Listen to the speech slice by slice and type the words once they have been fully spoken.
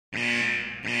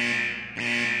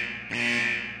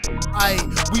Ayy,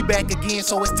 we back again,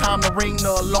 so it's time to ring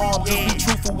the alarm. Just be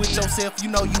truthful with yourself, you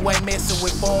know you ain't messing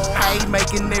with form. Ayy,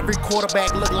 making every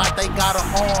quarterback look like they got an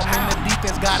arm, and the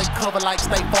defense got it covered like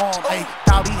State Farm. Ayy,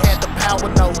 thought he had the power,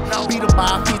 no, beat him by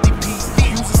a 50 piece.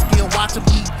 Use a skill, watch him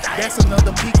eat, that's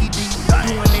another picky D.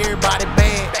 Doing everybody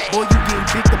bad, boy you getting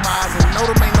victimized. And no,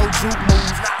 them ain't no juke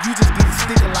moves, you just getting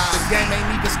stigmatized. The game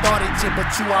ain't even started yet, but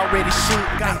you already shook.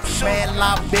 Mad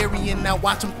Liberian, now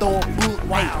watch him throw a book.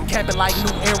 Capping like new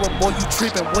era, boy you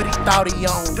tripping, what he thought he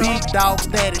on. Big dog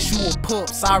status, you a pup,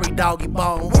 sorry doggy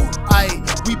bone. Ayy,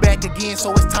 we back again,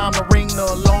 so it's time to ring the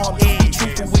alarm. Just be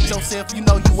truthful with yourself, you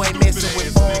know you ain't messing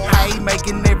with form. Ayy,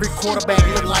 making every quarterback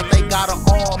look like they got an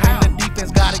arm, and the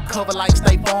defense got it covered like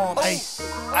State Farm. Ayy,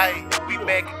 we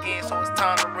back again, so it's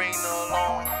time to ring the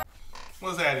alarm.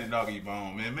 What's that, doggy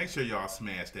bone, man? Make sure y'all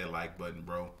smash that like button,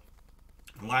 bro.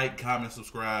 Like, comment,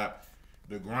 subscribe.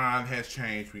 The grind has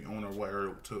changed. We on the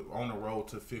road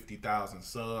to 50,000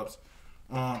 subs.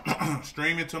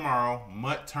 Streaming tomorrow,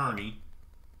 Mutt Tourney,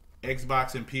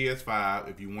 Xbox and PS5.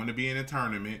 If you want to be in a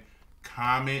tournament,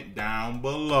 comment down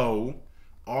below.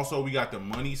 Also, we got the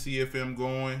money CFM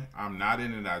going. I'm not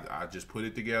in it. I just put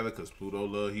it together because Pluto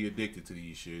Love, he addicted to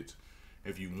these shits.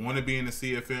 If you want to be in the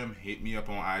CFM, hit me up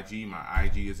on IG. My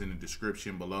IG is in the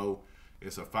description below.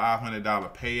 It's a $500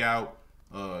 payout,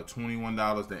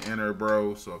 $21 to enter,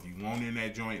 bro. So if you want in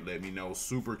that joint, let me know.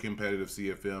 Super competitive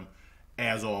CFM.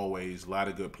 As always, a lot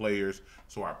of good players.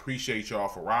 So I appreciate y'all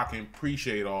for rocking.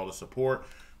 Appreciate all the support.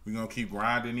 We're going to keep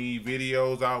grinding these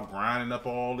videos out, grinding up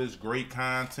all this great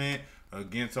content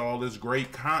against all this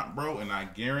great comp, bro. And I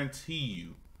guarantee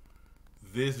you,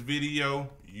 this video,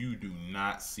 you do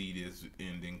not see this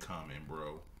ending coming,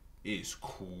 bro. It's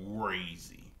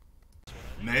crazy.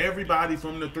 Now, everybody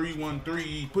from the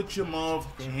 313, put your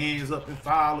motherfucking hands up and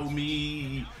follow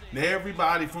me. Now,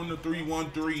 everybody from the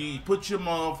 313, put your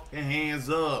motherfucking hands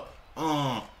up.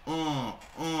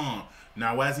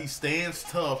 Now, as he stands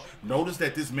tough, notice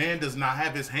that this man does not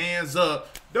have his hands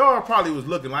up. Dog probably was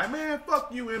looking like, man,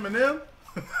 fuck you, Eminem.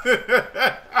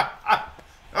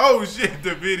 Oh, shit,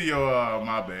 the video. Oh,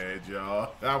 my bad,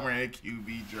 y'all. I ran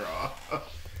QB draw.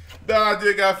 Dog, I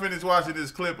just got finished watching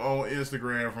this clip on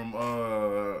Instagram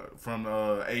from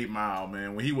 8 Mile,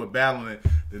 man, when he was battling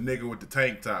the nigga with the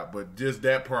tank top. But just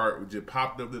that part just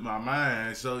popped up in my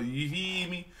mind. So, you hear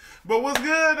me? But what's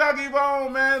good, Doggy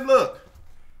Bone, man? Look,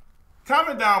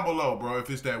 comment down below, bro, if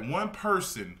it's that one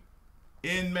person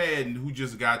in Madden who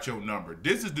just got your number.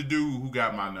 This is the dude who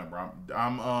got my number.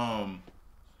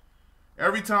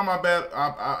 Every time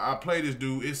I play this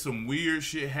dude, it's some weird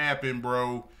shit happen,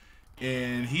 bro.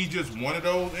 And he's just one of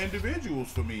those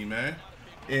individuals for me, man.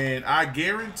 And I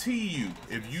guarantee you,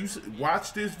 if you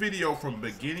watch this video from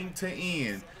beginning to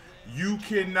end, you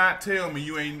cannot tell me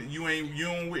you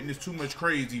don't witness too much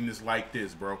craziness like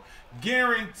this, bro.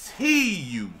 Guarantee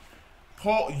you.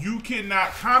 Paul, you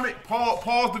cannot comment.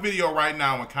 Pause the video right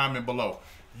now and comment below.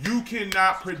 You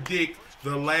cannot predict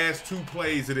the last 2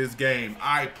 plays of this game.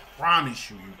 I promise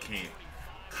you, you can't.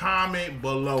 Comment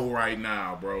below right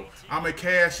now, bro. I'm a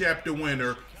Cash App the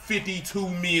winner.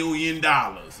 $52 million,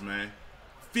 man.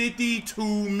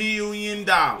 $52 million.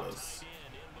 But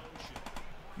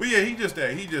yeah, he just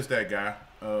that guy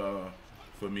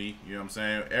for me. You know what I'm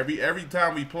saying? Every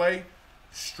time we play,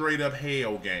 straight up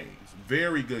hell games.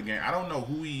 Very good game. I don't know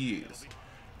who he is.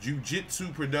 Jiu-jitsu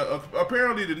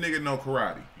apparently the nigga know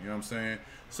karate. You know what I'm saying?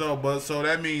 So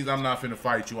that means I'm not finna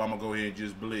fight you. I'm gonna go ahead and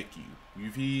just blick you.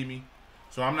 You feel me?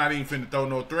 So I'm not even finna throw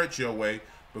no threats your way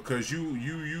because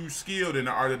you skilled in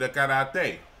the art of the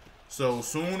karate. So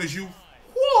soon as you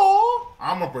whoa,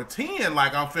 I'ma pretend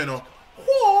like I'm finna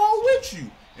whoa with you.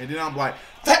 And then I'm like,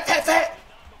 fat.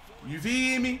 You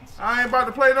feel me? I ain't about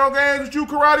to play no games with you,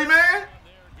 karate man.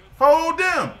 Hold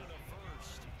them.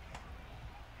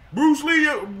 Bruce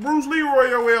Leroy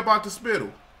your way about the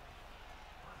spittle.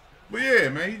 But yeah,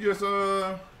 man, he just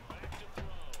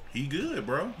he good,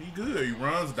 bro. He good. He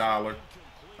runs dollar.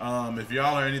 If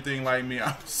y'all are anything like me,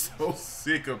 I'm so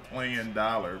sick of playing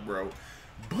dollar, bro.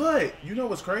 But you know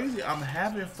what's crazy? I'm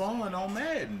having fun on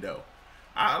Madden though.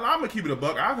 I'm gonna keep it a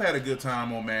buck. I've had a good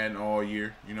time on Madden all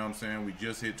year. You know what I'm saying? We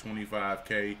just hit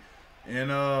 25K,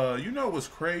 and you know what's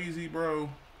crazy, bro?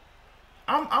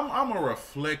 I'm a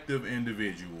reflective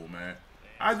individual, man.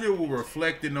 I just was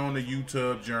reflecting on the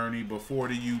YouTube journey before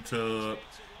the YouTube,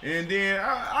 and then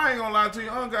I ain't gonna lie to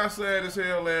you, I got sad as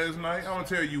hell last night. I'm gonna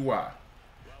tell you why.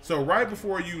 So right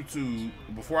before YouTube,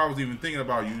 before I was even thinking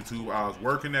about YouTube, I was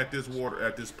working at this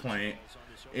plant,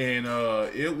 and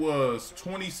it was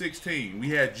 2016.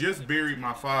 We had just buried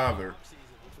my father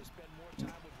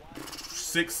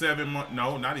 6-7 months.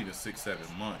 No, not even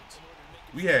 6-7 months.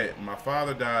 my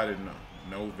father died in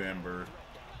November.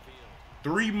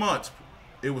 3 months.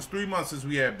 It was 3 months since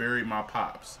we had buried my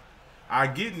pops. I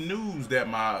get news that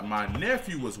my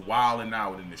nephew was wilding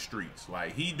out in the streets.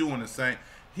 Like, he doing the same.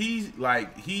 He's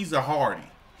a hardy.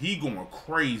 He going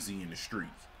crazy in the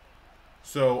streets.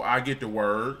 So I get the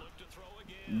word.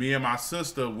 Me and my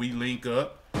sister, we link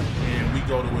up and we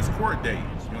go to his court date.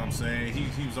 You know what I'm saying?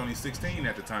 He was only 16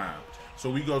 at the time. So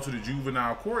we go to the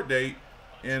juvenile court date,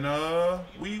 and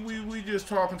we just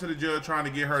talking to the judge, trying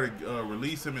to get her to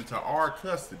release him into our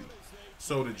custody.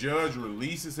 So the judge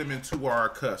releases him into our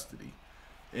custody,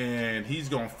 and he's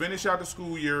gonna finish out the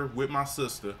school year with my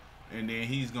sister, and then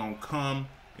he's gonna come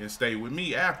and stay with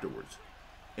me afterwards.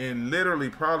 And literally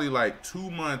probably like 2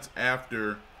 months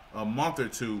after, a month or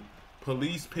two,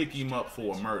 police pick him up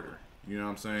for a murder. You know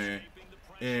what I'm saying?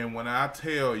 And when I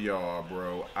tell y'all,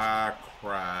 bro, I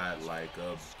cried like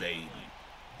a baby.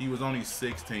 He was only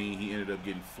 16. He ended up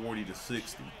getting 40 to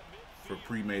 60 for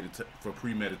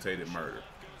premeditated murder.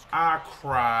 I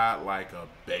cried like a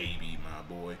baby, my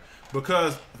boy,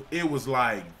 because it was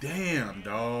like, damn,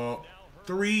 dog,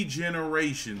 3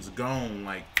 generations gone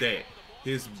like that.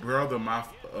 His brother,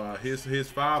 his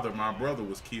father, my brother,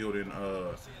 was killed in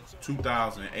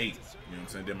 2008. You know what I'm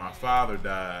saying? Then my father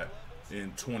died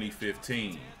in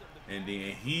 2015, and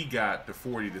then he got the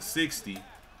 40 to 60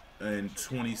 in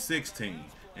 2016,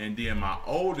 and then my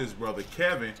oldest brother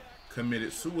Kevin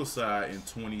committed suicide in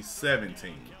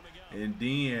 2017, and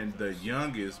then the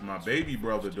youngest, my baby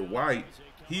brother Dwight,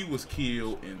 he was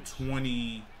killed in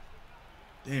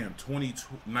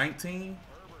 2019.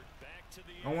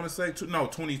 I want to say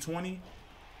 2020.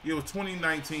 It was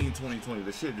 2019, 2020.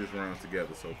 The shit just runs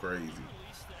together so crazy.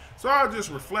 So I was just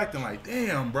reflecting like,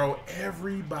 damn, bro,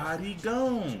 everybody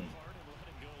gone.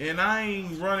 And I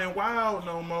ain't running wild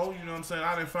no more. You know what I'm saying?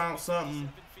 I done found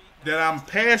something that I'm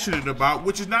passionate about,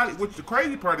 which the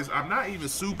crazy part is I'm not even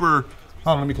super.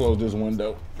 Hold on, let me close this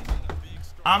window.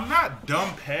 I'm not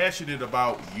dumb passionate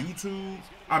about YouTube.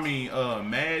 I mean,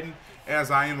 Madden, as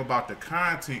I am about the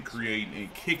content creating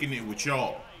and kicking it with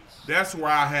y'all. That's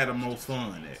where I had the most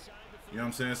fun at. You know what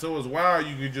I'm saying? So it's wild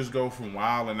you could just go from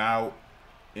wilding out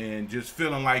and just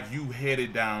feeling like you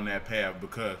headed down that path,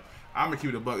 because I'm going to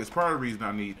keep it a buck. It's part of the reason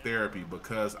I need therapy,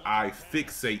 because I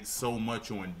fixate so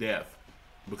much on death,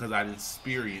 because I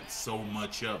experienced so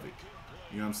much of it.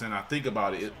 You know what I'm saying? I think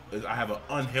about it. I have an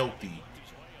unhealthy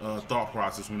thought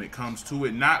process when it comes to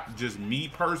it. Not just me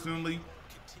personally,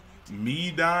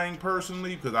 me dying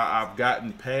personally, because I've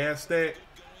gotten past that,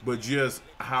 but just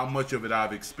how much of it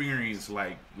I've experienced,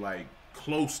 like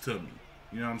close to me.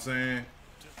 You know what I'm saying?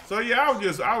 So yeah, I was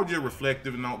just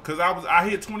reflective, because I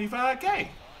hit 25K,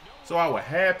 so I was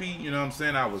happy. You know what I'm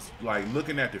saying? I was like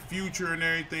looking at the future and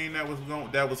everything that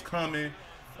was coming,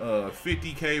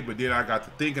 50K. But then I got to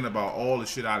thinking about all the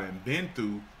shit I done been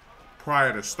through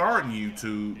prior to starting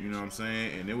YouTube. You know what I'm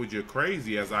saying? And it was just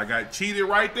crazy as I got cheated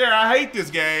right there. I hate this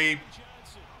game.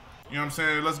 You know what I'm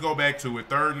saying? Let's go back to it.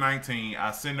 3rd and 19.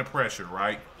 I send the pressure,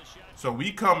 right? So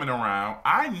we coming around.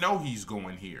 I know he's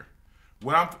going here.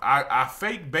 I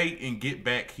fake bait and get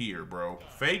back here, bro.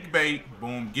 Fake bait,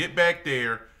 boom, get back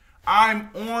there. I'm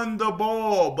on the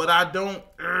ball, but I don't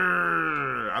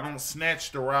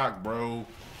snatch the rock, bro.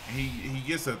 He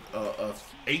gets a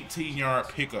 18-yard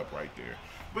pickup right there.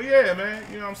 But yeah, man,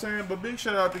 you know what I'm saying? But big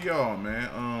shout out to y'all,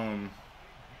 man.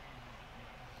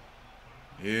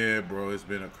 Yeah, bro,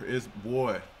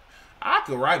 boy, I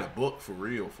could write a book for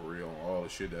real, on all the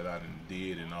shit that I done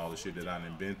did and all the shit that I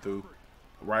done been through.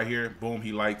 Right here, boom,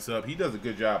 he lights up. He does a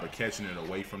good job of catching it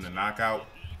away from the knockout.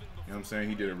 You know what I'm saying?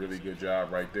 He did a really good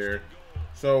job right there.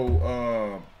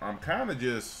 So, I'm kind of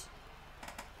just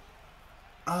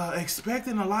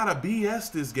expecting a lot of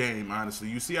BS this game, honestly.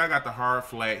 You see, I got the hard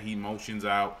flat. He motions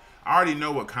out. I already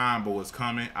know what combo is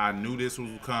coming. I knew this was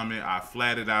coming. I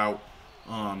flatted out.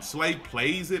 Slay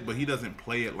plays it, but he doesn't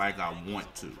play it like I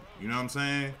want to. You know what I'm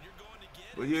saying?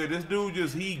 But yeah, this dude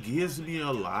he gives me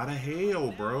a lot of hell,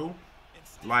 bro.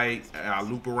 Like, I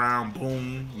loop around,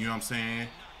 boom, you know what I'm saying?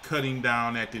 Cutting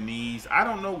down at the knees. I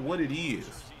don't know what it is.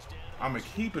 I'm going to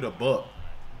keep it a buck.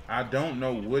 I don't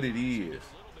know what it is.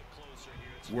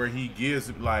 Where he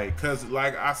gives, like, because,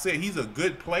 like I said, he's a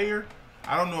good player.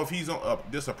 I don't know if he's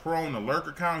just a pro on the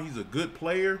lurker count. He's a good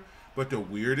player. But the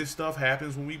weirdest stuff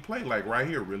happens when we play. Like right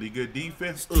here, really good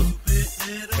defense.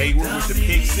 Hayward with the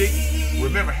pick 6.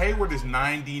 Remember, Hayward is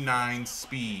 99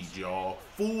 speed, y'all.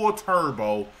 Full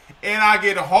turbo. And I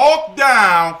get hawked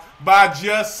down by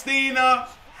Justina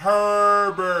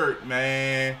Herbert,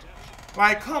 man.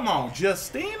 Like, come on.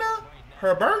 Justina?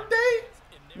 Her birthday?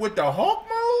 With the hawk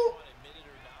mode?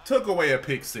 Took away a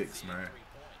pick 6, man.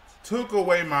 Took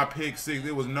away my pick six.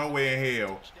 There was no way in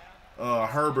hell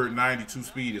Herbert 92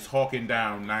 speed is hawking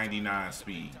down 99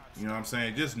 speed. You know what I'm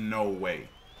saying? Just no way.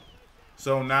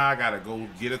 So now I got to go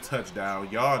get a touchdown.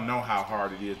 Y'all know how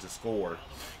hard it is to score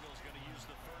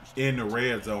in the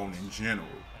red zone in general.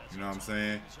 You know what I'm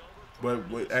saying?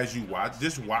 But as you watch,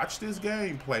 just watch this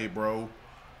gameplay, bro,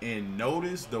 and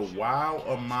notice the wild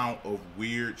amount of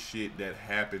weird shit that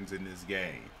happens in this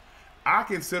game. I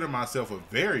consider myself a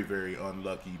very, very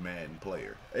unlucky Madden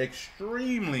player.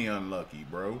 Extremely unlucky,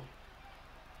 bro.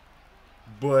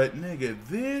 But nigga,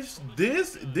 this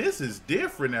is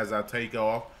different as I take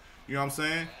off. You know what I'm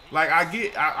saying? Like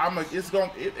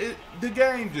the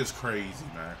game just crazy,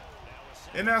 man.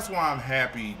 And that's why I'm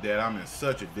happy that I'm in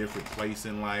such a different place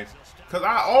in life. Cause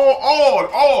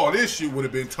all this shit would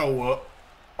have been toe up.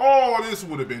 All this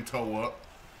would have been toe up.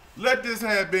 Let this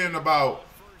have been about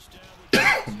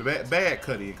bad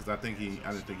cut in, because I didn't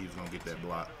think he was gonna get that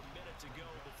block.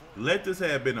 Let this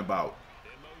have been about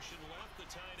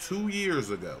 2 years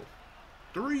ago.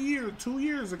 3 years, 2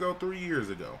 years ago, 3 years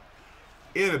ago.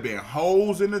 It'd have been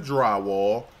holes in the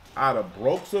drywall. I'd have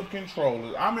broke some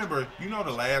controllers. I remember, you know,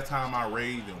 the last time I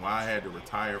raged and why I had to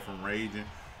retire from raging,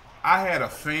 I had a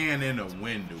fan in the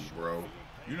window, bro.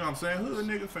 You know what I'm saying? Hood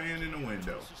nigga fan in the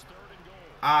window.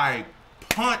 I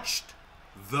punched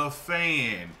the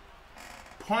fan.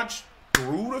 Punched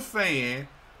through the fan.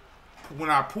 When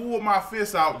I pulled my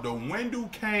fist out, the window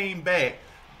came back.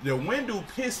 The window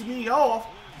pissed me off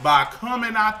by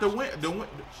coming out the window.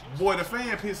 Boy, the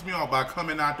fan pissed me off by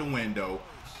coming out the window.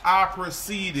 I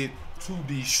proceeded to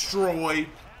destroy,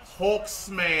 Hulk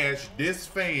smash this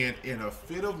fan in a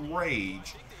fit of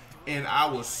rage. And I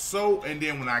was so, and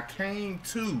then when I came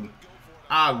to,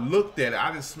 I looked at it.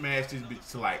 I just smashed this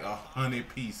bitch to like 100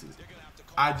 pieces.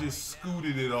 I just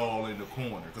scooted it all in the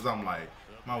corner. Because I'm like,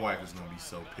 my wife is going to be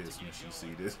so pissed when she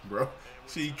see this, bro.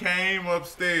 She came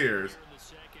upstairs.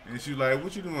 And she like,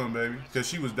 what you doing, baby? Because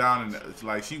she was down in the,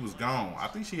 like, she was gone. I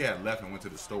think she had left and went to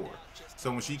the store.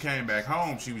 So when she came back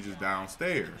home, she was just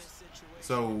downstairs.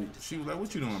 So she was like,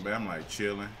 what you doing, baby? I'm like,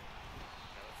 chilling.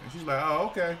 And she's like, oh,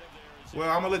 okay. Well,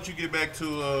 I'm going to let you get back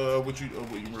to what you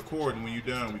recording. When you're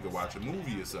done, we can watch a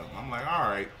movie or something. I'm like, all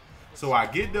right. So I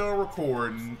get done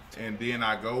recording, and then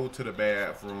I go to the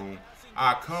bathroom.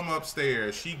 I come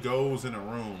upstairs. She goes in the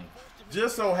room.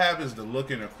 Just so happens to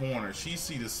look in the corner. She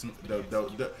see the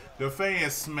fan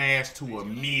smashed to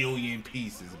 1,000,000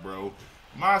 pieces, bro.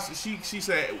 She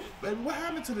said, baby, what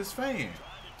happened to this fan?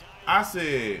 I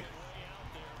said,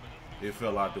 it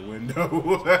fell out the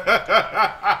window.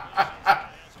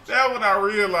 That's when I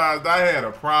realized I had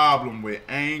a problem with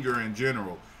anger in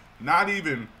general. Not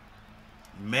even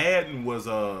Madden was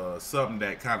something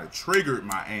that kind of triggered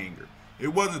my anger. It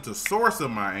wasn't the source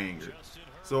of my anger.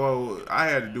 So I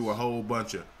had to do a whole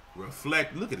bunch of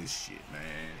reflect. Look at this shit, man.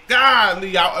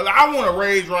 Godly, I want to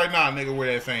rage right now, nigga,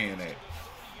 where that fan at.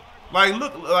 Like,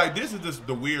 look, like, this is just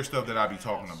the weird stuff that I be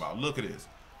talking about. Look at this.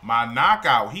 My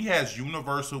knockout, he has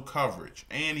universal coverage,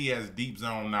 and he has deep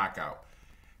zone knockout.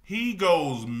 He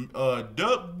goes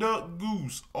duck, duck,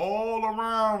 goose all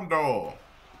around, dog.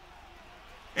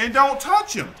 And don't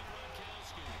touch him.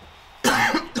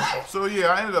 So, yeah,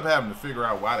 I ended up having to figure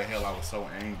out why the hell I was so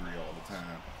angry all the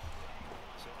time.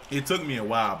 It took me a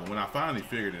while, but when I finally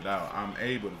figured it out, I'm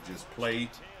able to just play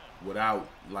without,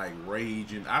 like,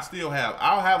 raging.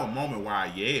 I'll have a moment where I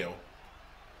yell.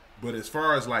 But as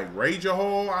far as, like, rage a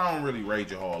hole, I don't really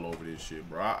rage a hole over this shit,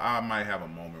 bro. I might have a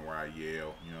moment where I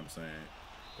yell, you know what I'm saying?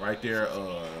 Right there,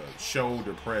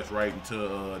 shoulder press right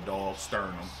into dog's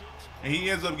sternum. And he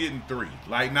ends up getting 3.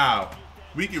 Like, now,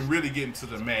 we can really get into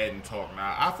the Madden talk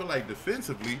now. I feel like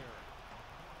defensively,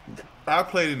 I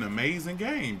played an amazing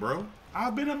game, bro.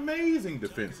 I've been amazing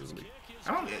defensively.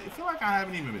 I feel like I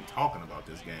haven't even been talking about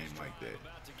this game like that.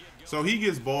 So he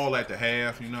gets ball at the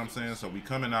half, you know what I'm saying? So we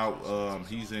coming out,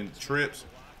 he's in trips.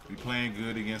 We playing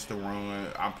good against the run.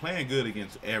 I'm playing good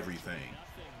against everything.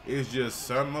 It's just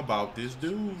something about this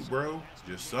dude, bro.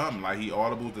 Just something. Like, he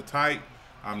audibles the tight.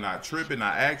 I'm not tripping.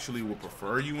 I actually would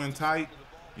prefer you in tight.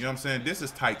 You know what I'm saying? This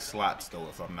is tight slots, though,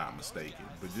 if I'm not mistaken.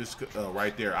 But just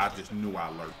right there, I just knew I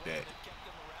lurked that.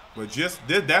 But just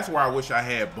that's why I wish I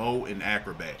had Bo and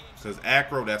Acrobat. Because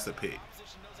Acro, that's a pick.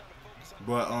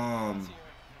 But,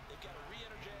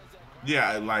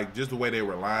 yeah, like, just the way they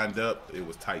were lined up, it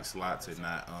was tight slots and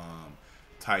not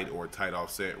tight or tight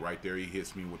offset. Right there, he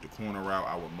hits me with the corner route.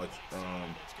 I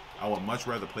would much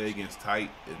rather play against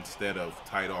tight instead of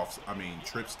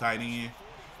trips tight end.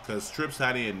 Because trips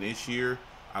tight end this year,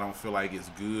 I don't feel like it's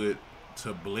good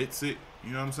to blitz it.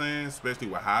 You know what I'm saying? Especially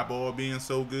with high ball being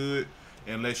so good.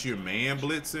 unless you're man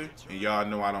blitzing, and y'all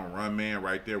know I don't run man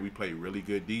right there. We play really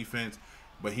good defense,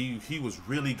 but he was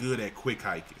really good at quick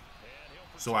hiking.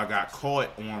 So I got caught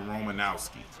on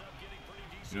Romanowski.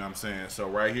 You know what I'm saying? So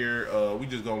right here, we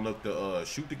just gonna look to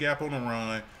shoot the gap on the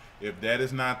run. If that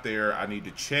is not there, I need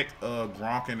to check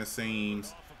Gronk in the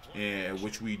seams, and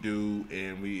which we do,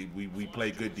 and we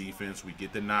play good defense. We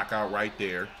get the knockout right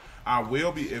there. I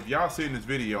will be, if y'all seeing this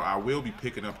video, I will be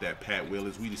picking up that Pat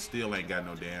Willis. We still ain't got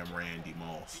no damn Randy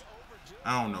Moss.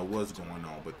 I don't know what's going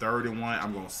on, but 3rd and 1,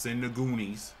 I'm gonna send the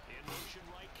Goonies.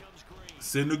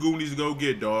 Send the Goonies to go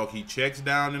get dog. He checks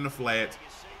down in the flats.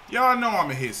 Y'all know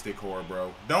I'm a hit stick whore,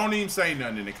 bro. Don't even say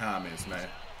nothing in the comments, man.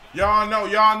 Y'all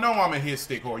know I'm a hit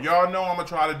stick whore. Y'all know I'm gonna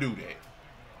try to do that.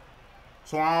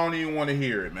 So I don't even want to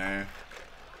hear it, man.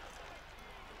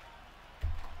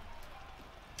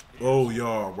 Oh,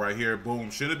 y'all, right here,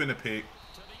 boom. Should have been a pick.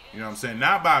 You know what I'm saying?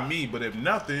 Not by me, but if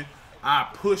nothing, I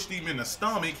pushed him in the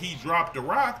stomach. He dropped the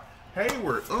rock.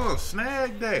 Hayward,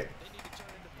 snag that.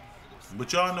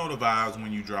 But y'all know the vibes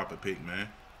when you drop a pick, man.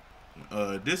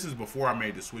 This is before I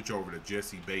made the switch over to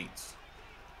Jesse Bates,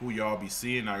 who y'all be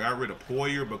seeing. I got rid of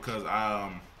Poyer because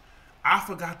I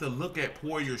forgot to look at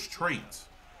Poyer's traits.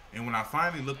 And when I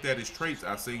finally looked at his traits,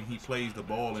 I seen he plays the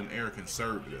ball in air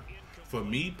conservative. For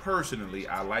me personally,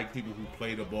 I like people who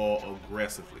play the ball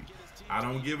aggressively. I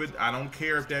don't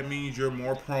care if that means you're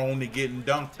more prone to getting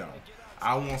dunked on.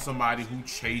 I want somebody who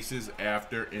chases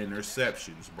after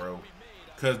interceptions, bro.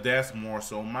 Because that's more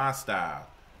so my style.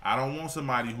 I don't want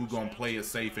somebody who gonna play it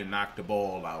safe and knock the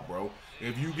ball out, bro.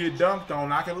 If you get dunked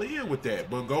on, I can live with that,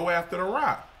 but go after the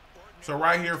rock. So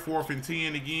right here, 4th and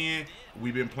 10 again.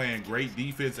 We've been playing great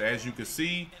defense, as you can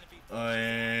see,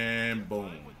 and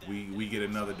boom, we get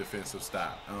another defensive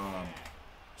stop.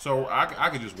 So I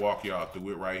could just walk y'all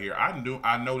through it right here.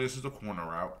 I know this is a corner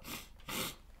route.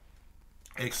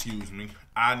 Excuse me.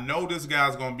 I know this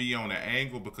guy's gonna be on an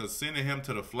angle because sending him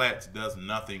to the flats does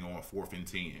nothing on 4th and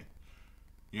 10.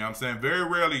 You know what I'm saying? Very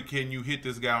rarely can you hit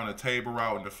this guy on a table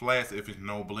route in the flats if it's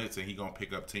no blitz and he gonna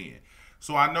pick up 10.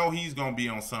 So I know he's gonna be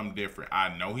on something different.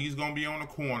 I know he's gonna be on a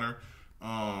corner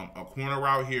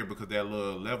route here because that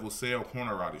little level sail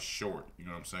corner route is short. You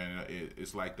know what I'm saying?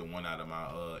 It's like the one out of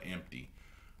my empty.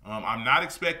 I'm not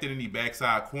expecting any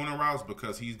backside corner routes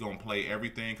because he's gonna play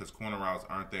everything because corner routes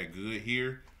aren't that good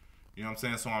here. You know what I'm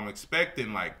saying? So I'm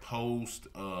expecting like post,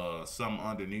 some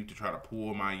underneath to try to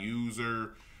pull my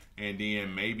user. And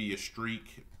then maybe a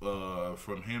streak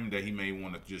from him that he may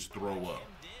want to just throw up.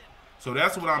 So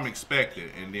that's what I'm expecting.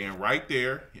 And then right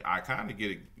there, I kind of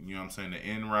get it, you know what I'm saying, the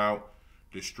in route,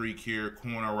 the streak here,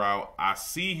 corner route. I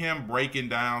see him breaking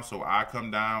down, so I come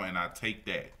down and I take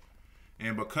that.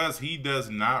 And because he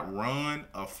does not run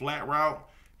a flat route,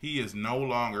 he is no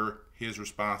longer his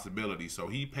responsibility. So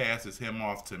he passes him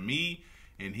off to me,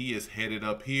 and he is headed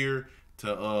up here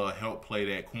to help play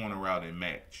that corner route and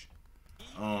match.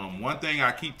 One thing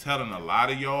I keep telling a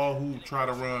lot of y'all who try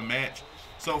to run match.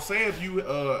 So say if you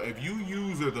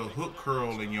use the hook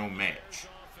curl in your match,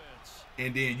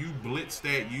 and then you blitz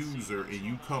that user and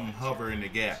you come hover in the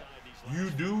gap,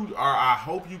 I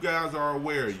hope you guys are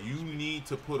aware you need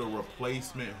to put a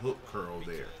replacement hook curl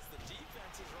there.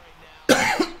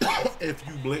 If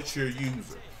you blitz your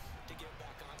user,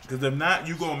 because if not,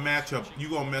 you're gonna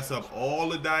mess up all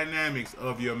the dynamics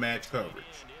of your match coverage.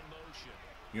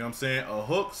 You know what I'm saying? A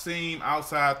hook seam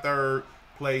outside third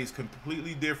plays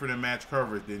completely different in match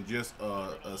coverage than just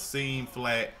a seam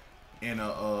flat and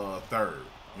a third.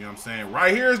 You know what I'm saying?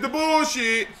 Right here is the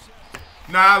bullshit.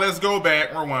 Now let's go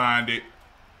back, rewind it.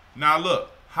 Now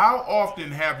look, how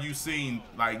often have you seen,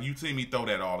 like you see me throw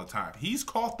that all the time? He's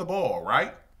caught the ball,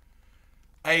 right?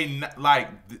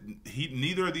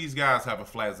 Neither of these guys have a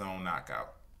flat zone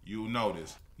knockout. You'll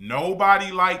notice.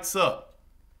 Nobody lights up.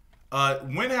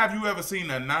 When have you ever seen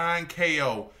a 9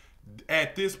 KO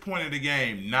at this point of the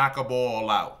game knock a ball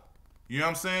out? You know what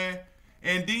I'm saying?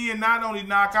 And then not only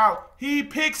knock out, he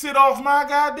picks it off my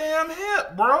goddamn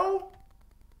hip, bro.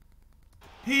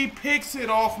 He picks it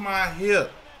off my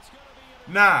hip.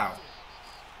 Now,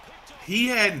 he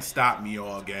hadn't stopped me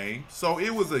all game, so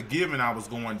it was a given I was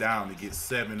going down to get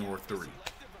 7 or 3.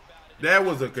 That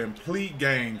was a complete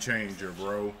game changer,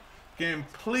 bro.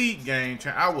 Complete game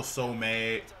changer. I was so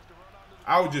mad.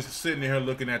 I was just sitting there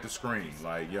looking at the screen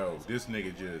like, yo, this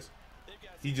nigga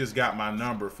he just got my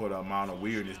number for the amount of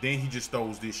weirdness. Then he just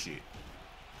throws this shit.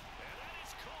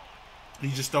 He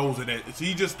just throws it.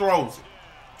 He just throws it.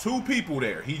 2 people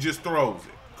there. He just throws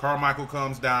it. Carmichael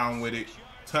comes down with it.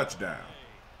 Touchdown.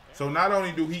 So not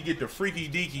only do he get the freaky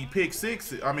deaky pick,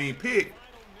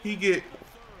 he get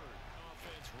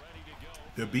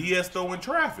the BS throwing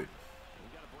traffic.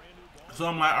 So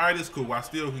I'm like, all right, it's cool. I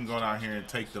still can go down here and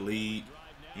take the lead.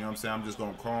 You know what I'm saying? I'm just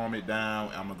going to calm it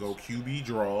down. I'm going to go QB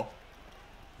draw.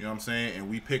 You know what I'm saying? And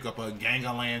we pick up a gang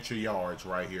of Lancer yards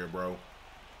right here, bro.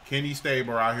 Kenny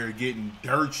Stabler out here getting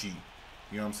dirty.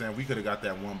 You know what I'm saying? We could have got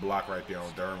that one block right there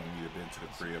on Durham when we'd have been to the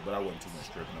crib, but I wasn't too much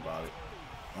tripping about it.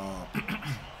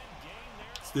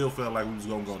 Still felt like we was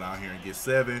going to go down here and get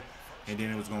 7, and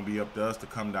then it was going to be up to us to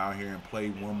come down here and play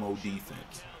one more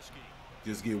defense.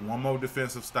 Just get one more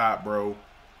defensive stop, bro.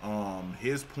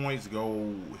 His points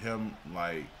go him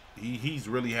like he's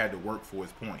really had to work for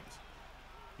his points.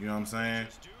 You know what I'm saying?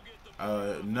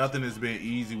 Nothing has been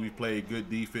easy. We played good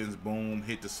defense. Boom,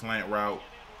 hit the slant route.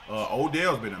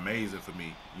 Odell's been amazing for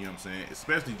me. You know what I'm saying?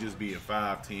 Especially just being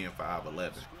 5'10",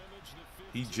 5'11".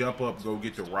 He jump up, go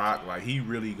get the rock. Like, he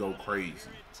really go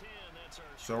crazy.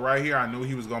 So right here, I knew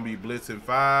he was going to be blitzing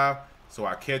 5. So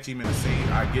I catch him in the seam.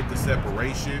 I get the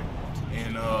separation.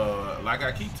 And like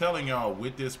I keep telling y'all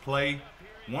with this play,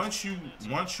 once you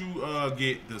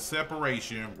get the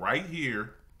separation right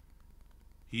here,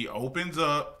 he opens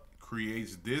up,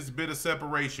 creates this bit of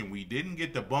separation. We didn't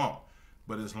get the bump,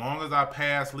 but as long as I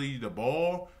pass lead the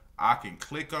ball, I can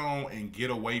click on and get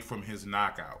away from his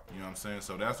knockout. You know what I'm saying?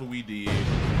 So that's what we did.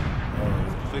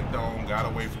 Clicked on, got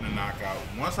away from the knockout.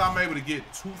 Once I'm able to get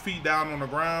 2 feet down on the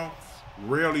ground,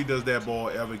 rarely does that ball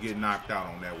ever get knocked out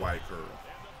on that white curl.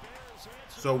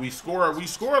 So we score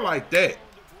like that.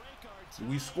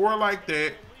 We score like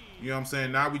that. You know what I'm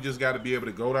saying? Now we just got to be able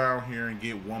to go down here and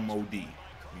get one more D.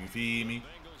 You feel me?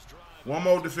 One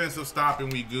more defensive stop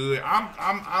and we good.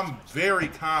 I'm very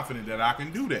confident that I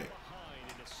can do that.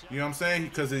 You know what I'm saying?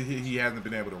 Because he hasn't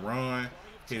been able to run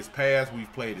his pass.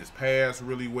 We've played his pass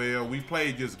really well. We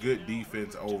played just good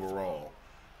defense overall.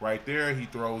 Right there, he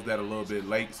throws that a little bit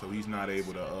late, so he's not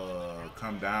able to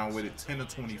come down with it.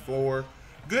 10-24.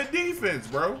 Good defense,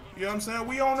 bro. You know what I'm saying?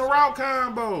 We on the route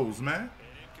combos, man.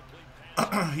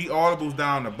 He audibles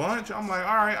down the bunch. I'm like,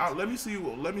 all right, let me see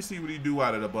what he do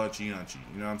out of the bunchy unchy.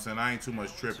 You know what I'm saying? I ain't too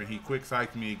much tripping. He quick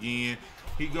psyched me again.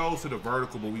 He goes to the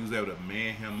vertical, but we was able to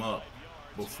man him up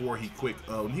before he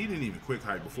he didn't even quick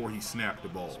hike before he snapped the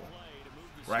ball.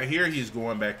 Right here, he's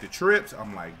going back to trips.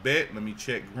 I'm like, bet. Let me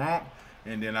check Gronk,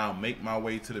 and then I'll make my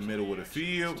way to the middle of the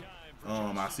field.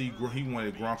 I see he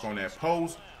wanted Gronk on that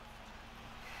post.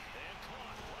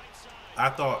 I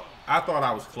thought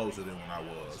I was closer than when I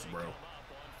was, bro. You know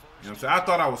what I'm saying? I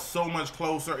thought I was so much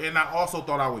closer, and I also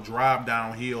thought I would drive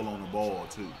downhill on the ball,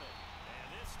 too.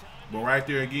 But right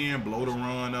there again, blow the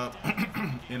run up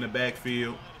in the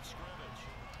backfield.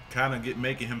 Kind of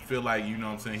making him feel like, you know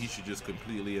what I'm saying, he should just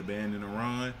completely abandon the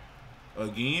run.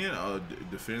 Again,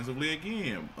 defensively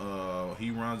again, he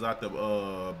runs out the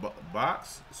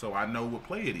box, so I know what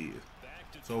play it is.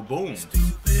 So boom,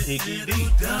 Hickey D.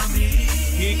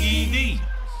 Hickey D.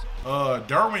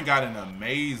 Derwin got an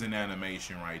amazing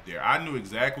animation right there. I knew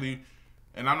exactly,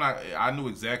 and I knew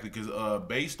exactly because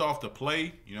based off the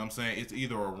play, you know what I'm saying, it's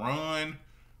either a run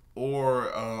or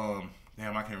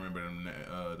damn, I can't remember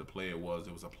the play it was.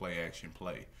 It was a play action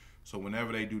play. So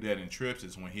whenever they do that in trips,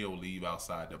 it's when he'll leave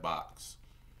outside the box.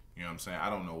 You know what I'm saying? I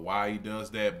don't know why he does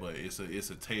that, but it's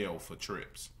a tail for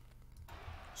trips.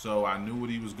 So I knew what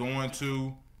he was going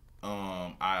to.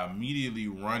 I immediately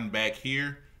run back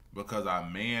here because I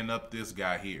man up this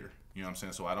guy here. You know what I'm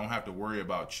saying? So I don't have to worry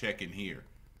about checking here.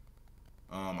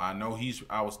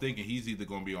 I was thinking he's either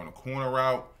going to be on a corner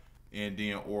route,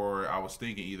 or I was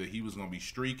thinking either he was going to be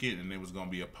streaking and it was going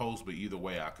to be a post, but either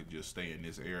way I could just stay in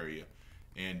this area.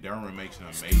 And Derwin makes an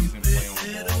amazing play on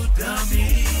the ball.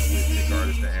 With pick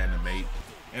artist to animate.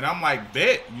 And I'm like,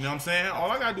 bet, you know what I'm saying? All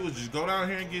I got to do is just go down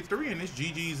here and get 3, and this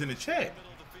GG's in the check.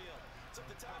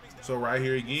 So right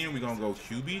here again, we're going to go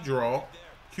QB draw.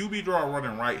 QB draw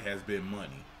running right has been money.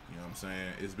 You know what I'm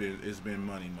saying? It's been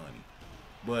money.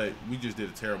 But we just did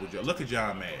a terrible job. Look at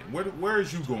John Madden. Where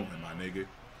is you going, my nigga?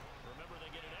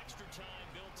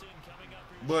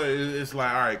 But it's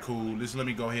like, all right, cool. Just let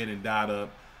me go ahead and dot up.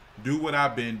 Do what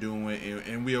I've been doing,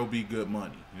 and we'll be good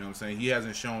money. You know what I'm saying? He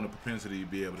hasn't shown the propensity to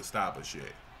be able to stop us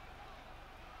yet.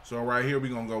 So right here,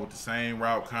 we're going to go with the same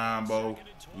route combo.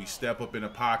 We step up in the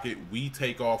pocket. We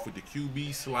take off with the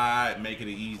QB slide, make it an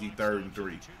easy 3rd and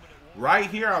 3. Right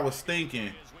here, I was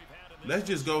thinking, let's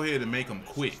just go ahead and make them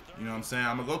quick. You know what I'm saying?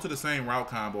 I'm going to go to the same route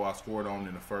combo I scored on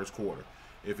in the first quarter.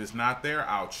 If it's not there,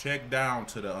 I'll check down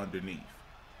to the underneath.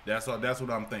 That's what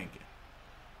I'm thinking.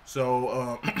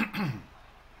 So,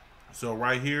 so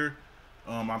right here,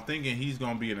 I'm thinking he's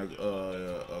going to be in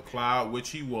a cloud, which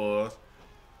he was.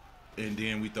 And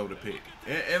then we throw the pick.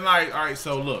 And like, all right,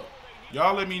 so look.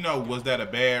 Y'all let me know, was that a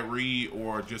bad read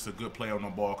or just a good play on the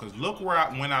ball? Because look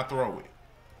when I throw it.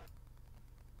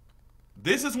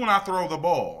 This is when I throw the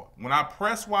ball. When I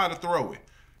press Y to throw it.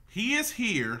 He is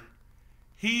here.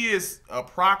 He is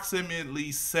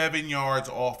approximately 7 yards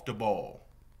off the ball.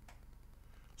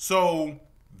 So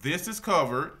this is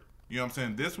covered. You know what I'm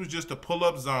saying? This was just a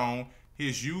pull-up zone.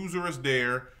 His user is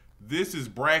there. This is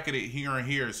bracketed here and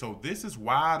here. So this is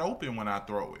wide open when I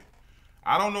throw it.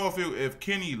 I don't know if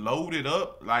Kenny loaded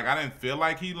up. Like, I didn't feel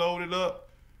like he loaded up.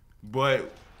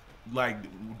 But, like,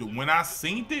 when I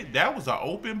seen it, that was an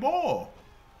open ball.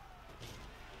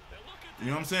 You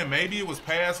know what I'm saying? Maybe it was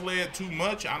pass led too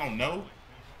much. I don't know.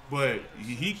 But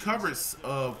he covered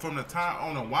from the time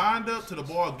on the wind up to the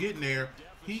ball getting there,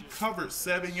 he covered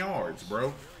 7 yards,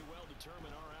 bro.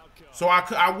 So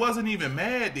I wasn't even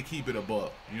mad to keep it a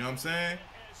buck. You know what I'm saying?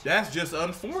 That's just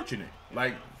unfortunate.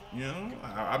 Like, you know,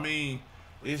 I mean,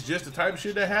 it's just the type of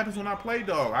shit that happens when I play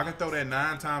dog. I can throw that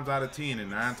 9 times out of 10,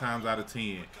 and 9 times out of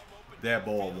 10, that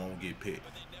ball won't get picked.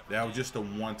 That was just the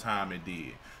one time it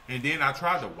did. And then I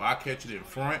tried to wild catch it in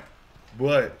front,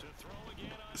 but,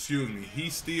 excuse me, he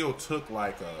still took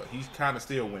like he kind of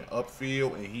still went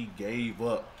upfield, and he gave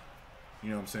up, you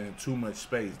know what I'm saying, too much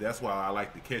space. That's why I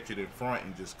like to catch it in front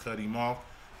and just cut him off.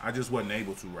 I just wasn't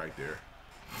able to right there.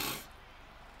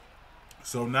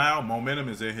 So now momentum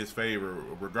is in his favor,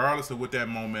 regardless of what that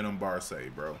momentum bar say,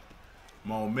 bro.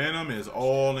 Momentum is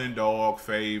all in dog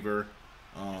favor.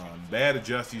 Bad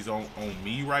adjusties on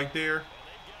me right there,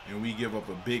 and we give up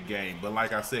a big game. But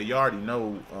like I said, you already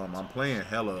know I'm playing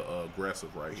hella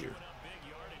aggressive right here.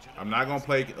 I'm not going to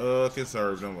play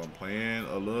conservative. I'm playing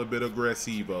a little bit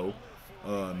aggressivo.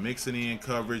 Mixing in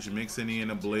coverage, mixing in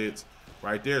the blitz.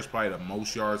 Right there is probably the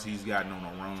most yards he's gotten on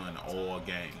a run all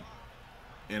game.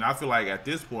 And I feel like at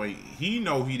this point, he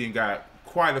know he done got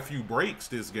quite a few breaks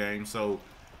this game, so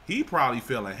he probably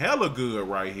feeling hella good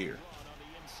right here.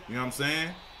 You know what I'm saying?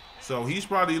 So he's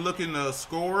probably looking to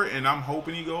score, and I'm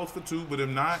hoping he goes for 2, but if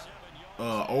not,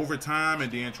 overtime,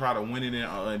 and then try to win it in,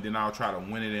 and then I'll try to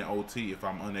win it in OT if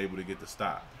I'm unable to get the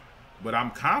stop. But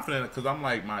I'm confident because I'm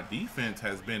like, my defense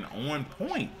has been on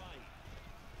point.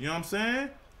 You know what I'm saying?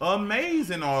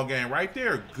 Amazing all game right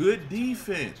there. Good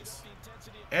defense.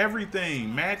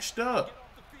 Everything matched up.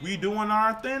 We doing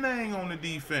our thing on the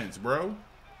defense, bro.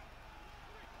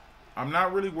 I'm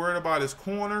not really worried about his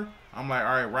corner. I'm like,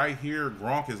 all right, right here,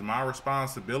 Gronk is my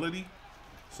responsibility.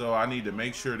 So I need to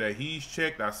make sure that he's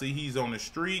checked. I see he's on the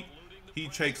street. He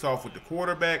takes off with the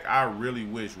quarterback. I really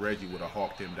wish Reggie would have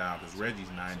hawked him down because Reggie's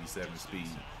 97 speed.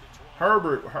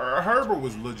 Herbert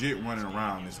was legit running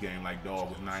around this game like dog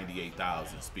was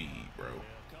 98,000 speed, bro.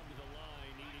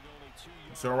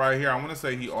 So right here, I want to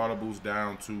say he audibles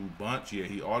down to bunch. Yeah,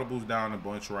 he audibles down to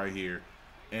bunch right here.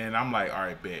 And I'm like, all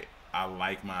right, bet. I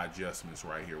like my adjustments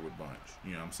right here with bunch.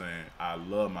 You know what I'm saying? I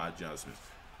love my adjustments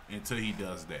until he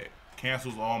does that.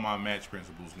 Cancels all my match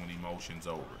principles when he motions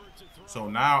over. So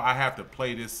now I have to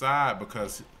play this side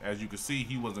because, as you can see,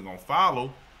 he wasn't going to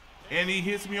follow. And he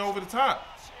hits me over the top.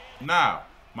 Now,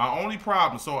 my only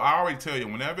problem, so I already tell you,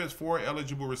 whenever it's 4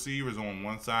 eligible receivers on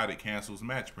one side, it cancels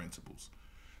match principles.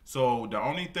 So the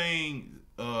only thing,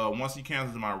 once he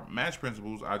cancels my match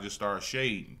principles, I just start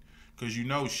shading. Because you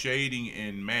know shading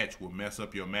and match will mess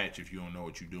up your match if you don't know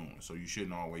what you're doing. So you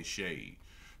shouldn't always shade.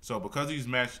 So because he's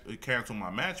cancel my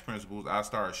match principles, I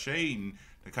start shading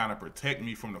to kind of protect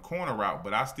me from the corner route.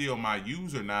 But I still, my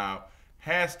user now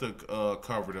has to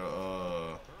cover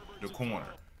the corner.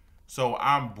 So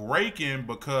I'm breaking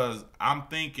because I'm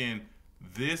thinking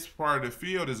this part of the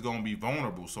field is going to be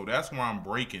vulnerable. So that's where I'm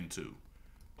breaking to.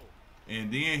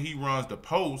 And then he runs the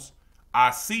post. I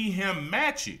see him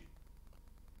match it.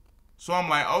 So I'm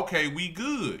like, okay, we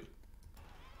good.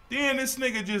 Then this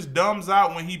nigga just dumbs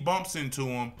out when he bumps into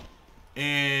him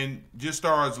and just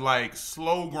starts like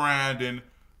slow grinding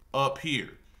up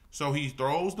here. So he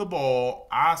throws the ball.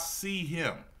 I see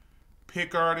him.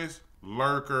 Pick artist,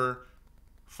 lurker,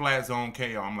 flat zone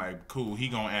KO. I'm like, cool, he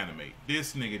gonna animate.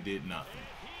 This nigga did nothing.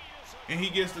 And he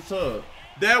gets the tug.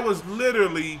 That was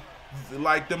literally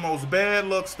like the most bad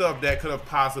luck stuff that could have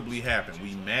possibly happened.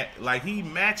 He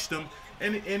matched him.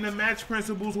 And the match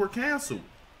principles were canceled.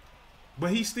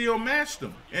 But he still matched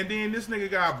them. And then this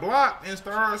nigga got blocked and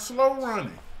started slow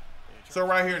running. So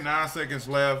right here, 9 seconds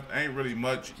left. Ain't really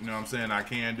much, you know what I'm saying, I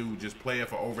can do. Just play it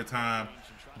for overtime.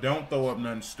 Don't throw up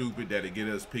nothing stupid that'll get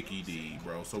us picky D,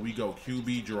 bro. So we go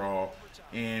QB draw.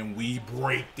 And we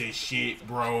break this shit,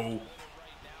 bro.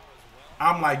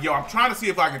 I'm like, yo, I'm trying to see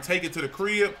if I can take it to the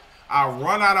crib. I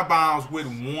run out of bounds with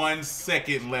 1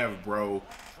 second left, bro.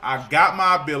 I got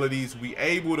my abilities. We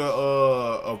able to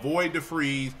avoid the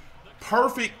freeze.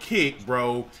 Perfect kick,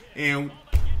 bro. And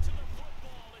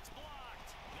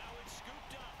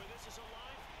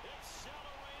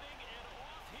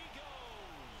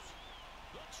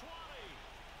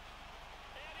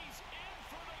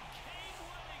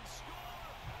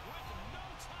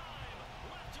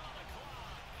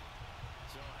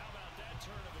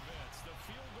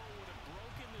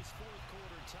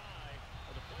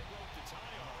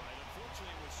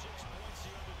swing with 6